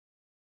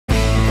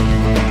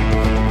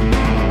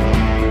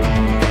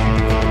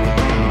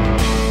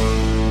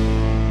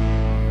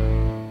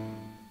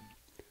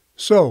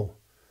So,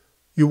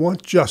 you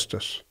want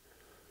justice,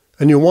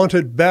 and you want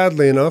it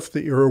badly enough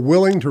that you are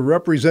willing to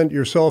represent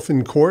yourself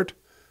in court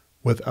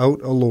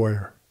without a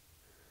lawyer.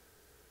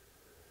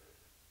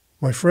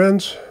 My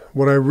friends,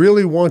 what I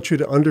really want you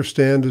to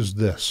understand is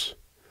this.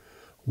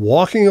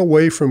 Walking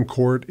away from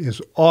court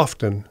is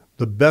often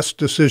the best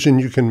decision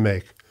you can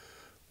make,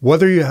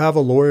 whether you have a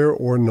lawyer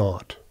or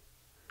not.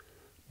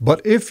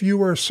 But if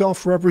you are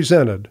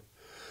self-represented,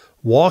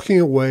 walking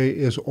away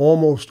is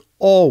almost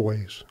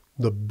always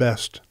the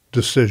best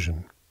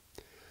decision.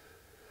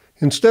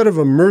 Instead of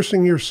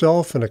immersing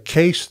yourself in a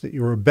case that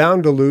you are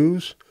bound to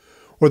lose,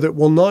 or that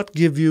will not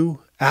give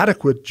you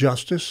adequate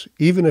justice,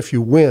 even if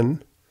you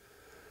win,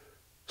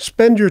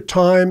 spend your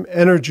time,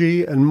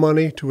 energy, and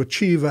money to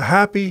achieve a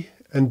happy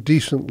and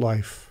decent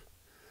life.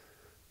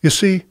 You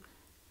see,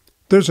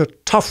 there's a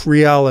tough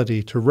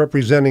reality to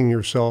representing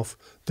yourself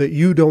that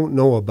you don't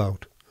know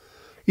about,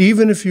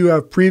 even if you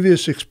have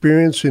previous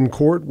experience in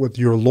court with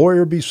your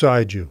lawyer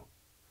beside you.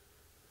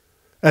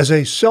 As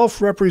a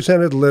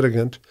self-represented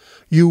litigant,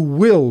 you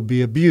will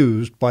be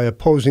abused by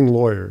opposing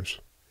lawyers.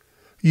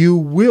 You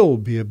will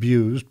be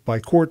abused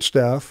by court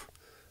staff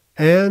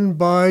and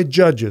by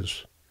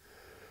judges.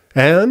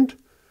 And,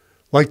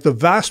 like the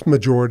vast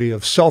majority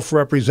of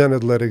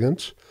self-represented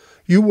litigants,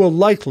 you will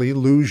likely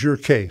lose your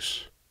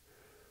case.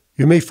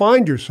 You may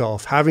find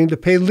yourself having to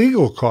pay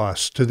legal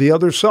costs to the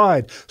other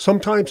side,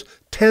 sometimes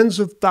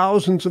tens of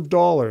thousands of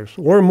dollars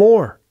or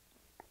more.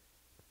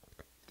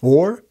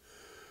 Or,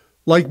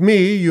 like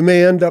me, you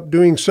may end up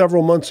doing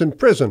several months in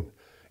prison,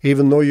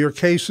 even though your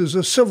case is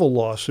a civil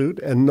lawsuit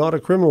and not a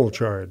criminal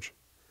charge.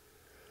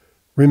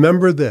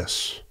 Remember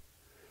this: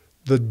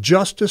 the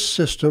justice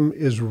system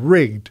is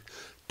rigged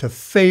to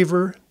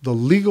favor the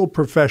legal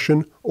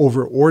profession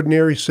over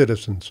ordinary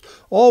citizens,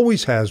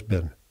 always has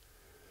been.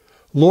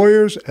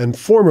 Lawyers and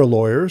former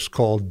lawyers,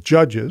 called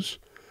judges,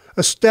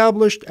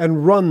 established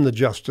and run the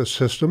justice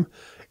system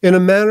in a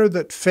manner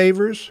that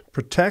favors,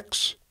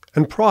 protects,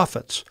 and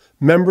profits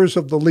members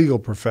of the legal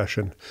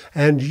profession,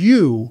 and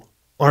you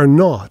are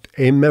not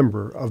a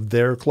member of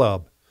their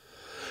club.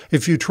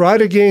 If you try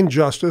to gain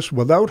justice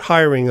without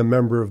hiring a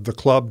member of the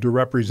club to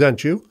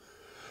represent you,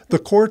 the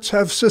courts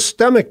have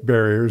systemic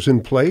barriers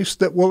in place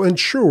that will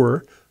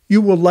ensure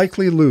you will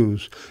likely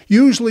lose,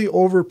 usually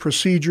over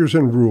procedures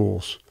and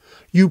rules.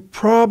 You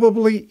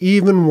probably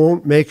even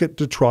won't make it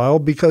to trial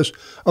because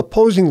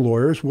opposing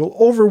lawyers will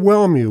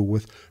overwhelm you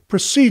with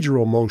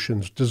procedural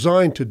motions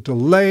designed to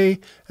delay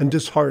and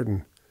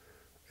dishearten.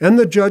 And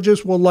the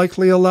judges will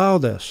likely allow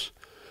this.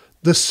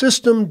 The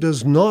system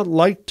does not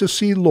like to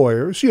see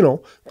lawyers,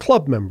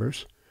 club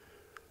members,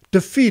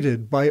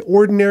 defeated by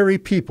ordinary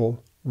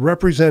people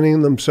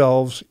representing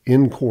themselves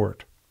in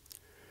court.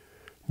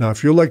 Now,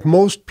 if you're like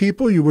most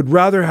people, you would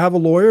rather have a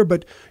lawyer,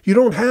 but you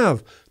don't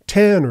have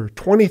 $10,000 or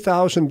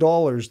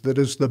 $20,000 that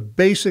is the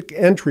basic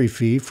entry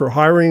fee for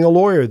hiring a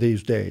lawyer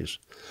these days.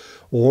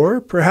 Or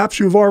perhaps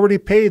you've already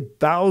paid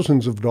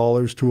thousands of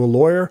dollars to a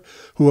lawyer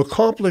who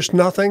accomplished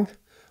nothing,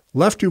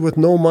 left you with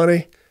no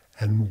money,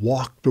 and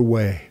walked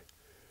away.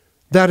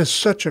 That is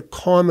such a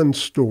common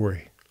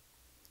story.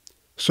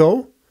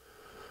 So,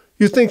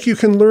 you think you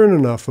can learn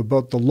enough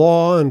about the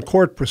law and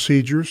court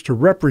procedures to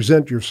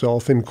represent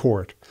yourself in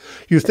court.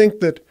 You think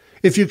that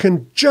if you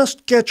can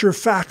just get your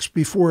facts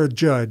before a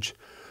judge,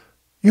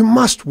 you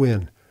must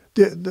win.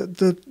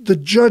 The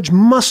judge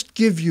must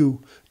give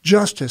you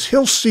justice.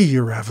 He'll see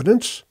your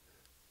evidence.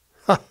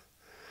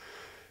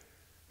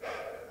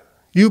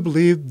 You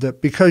believe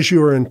that because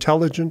you are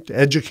intelligent,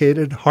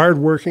 educated,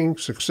 hardworking,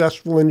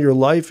 successful in your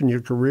life and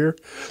your career,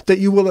 that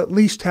you will at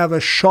least have a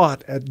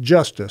shot at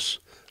justice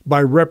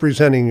by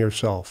representing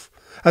yourself,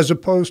 as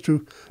opposed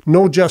to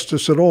no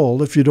justice at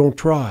all if you don't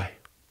try.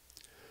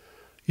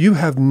 You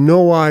have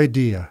no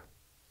idea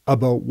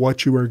about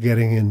what you are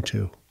getting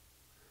into.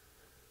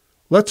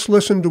 Let's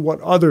listen to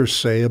what others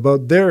say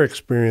about their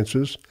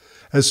experiences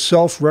as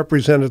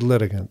self-represented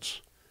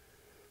litigants.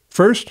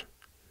 First,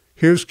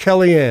 here's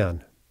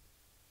Kellyanne.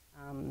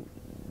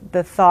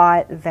 The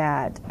thought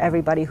that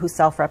everybody who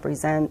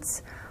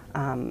self-represents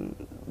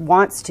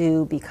wants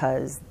to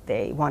because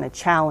they want to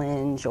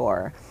challenge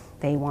or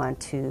they want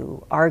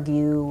to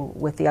argue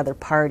with the other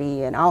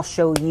party, and I'll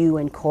show you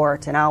in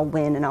court and I'll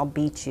win and I'll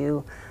beat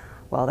you.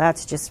 Well,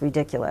 that's just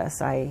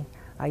ridiculous. I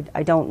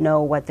don't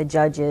know what the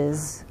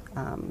judges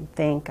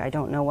think. I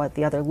don't know what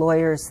the other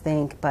lawyers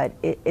think, but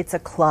it's a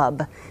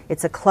club.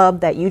 It's a club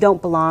that you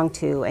don't belong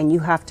to, and you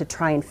have to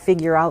try and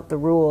figure out the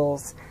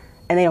rules,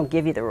 and they don't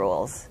give you the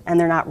rules, and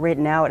they're not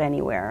written out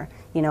anywhere.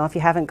 If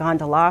you haven't gone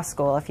to law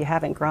school, if you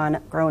haven't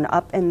grown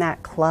up in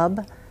that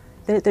club,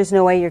 there's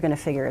no way you're going to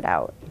figure it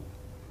out.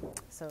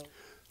 So,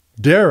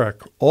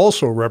 Derek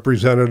also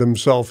represented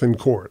himself in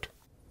court.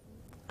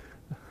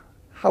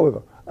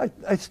 However,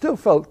 I still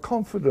felt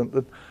confident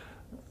that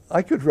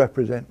I could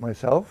represent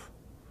myself.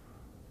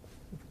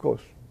 Of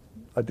course,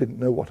 I didn't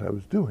know what I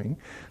was doing.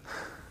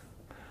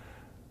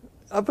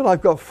 But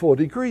I've got 4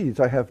 degrees.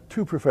 I have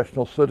 2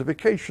 professional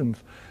certifications.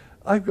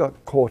 I've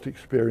got court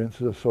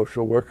experience as a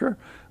social worker.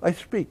 I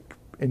speak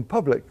in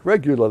public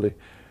regularly.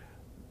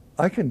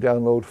 I can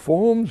download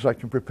forms, I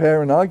can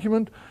prepare an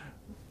argument,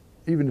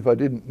 even if I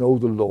didn't know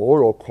the law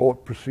or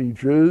court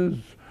procedures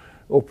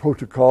or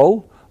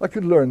protocol, I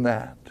could learn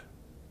that.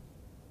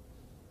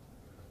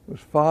 It was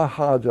far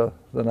harder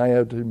than I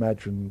had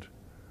imagined.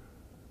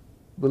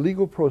 The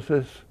legal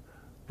process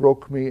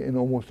broke me in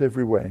almost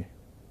every way.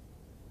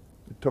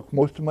 It took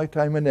most of my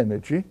time and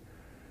energy.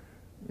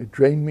 It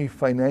drained me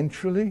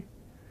financially,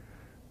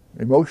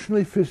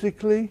 emotionally,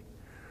 physically,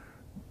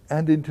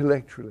 and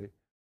intellectually.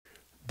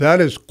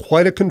 That is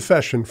quite a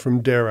confession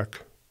from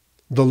Derek.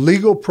 The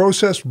legal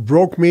process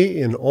broke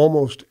me in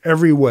almost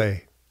every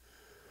way.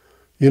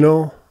 You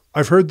know,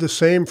 I've heard the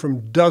same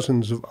from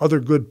dozens of other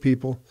good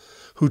people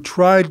who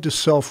tried to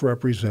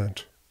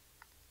self-represent.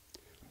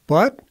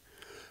 But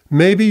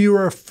maybe you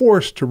are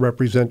forced to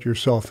represent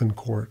yourself in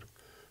court.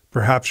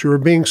 Perhaps you are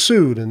being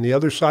sued and the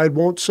other side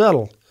won't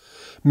settle.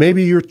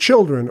 Maybe your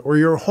children or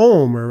your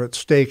home are at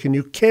stake and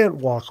you can't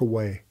walk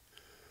away.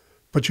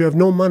 But you have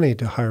no money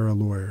to hire a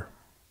lawyer.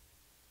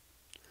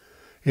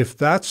 If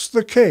that's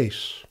the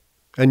case,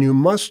 and you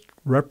must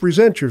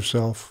represent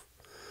yourself,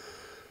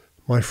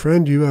 my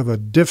friend, you have a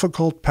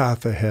difficult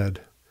path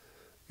ahead.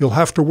 You'll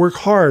have to work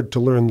hard to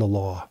learn the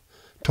law,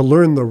 to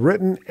learn the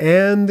written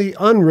and the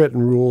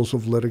unwritten rules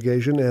of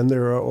litigation, and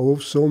there are oh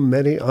so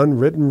many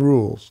unwritten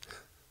rules,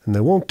 and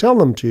they won't tell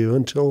them to you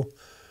until,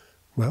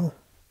 well,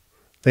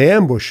 they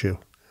ambush you.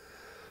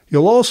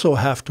 You'll also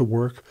have to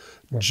work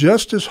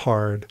just as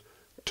hard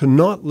to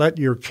not let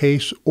your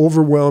case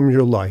overwhelm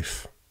your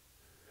life.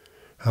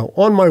 Now,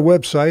 on my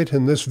website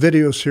in this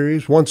video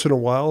series, once in a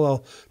while,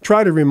 I'll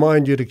try to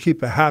remind you to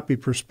keep a happy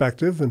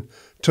perspective and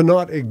to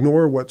not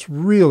ignore what's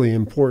really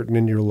important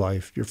in your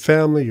life, your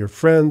family, your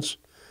friends.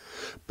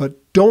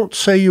 But don't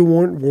say you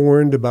weren't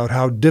warned about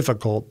how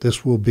difficult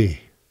this will be.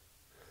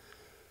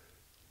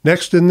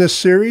 Next in this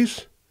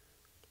series,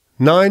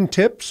 9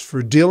 tips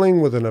for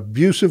dealing with an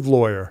abusive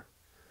lawyer.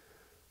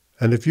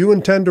 And if you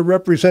intend to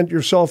represent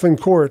yourself in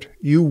court,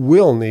 you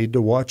will need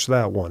to watch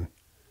that one.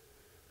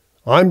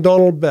 I'm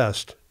Donald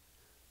Best.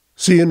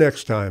 See you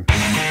next time.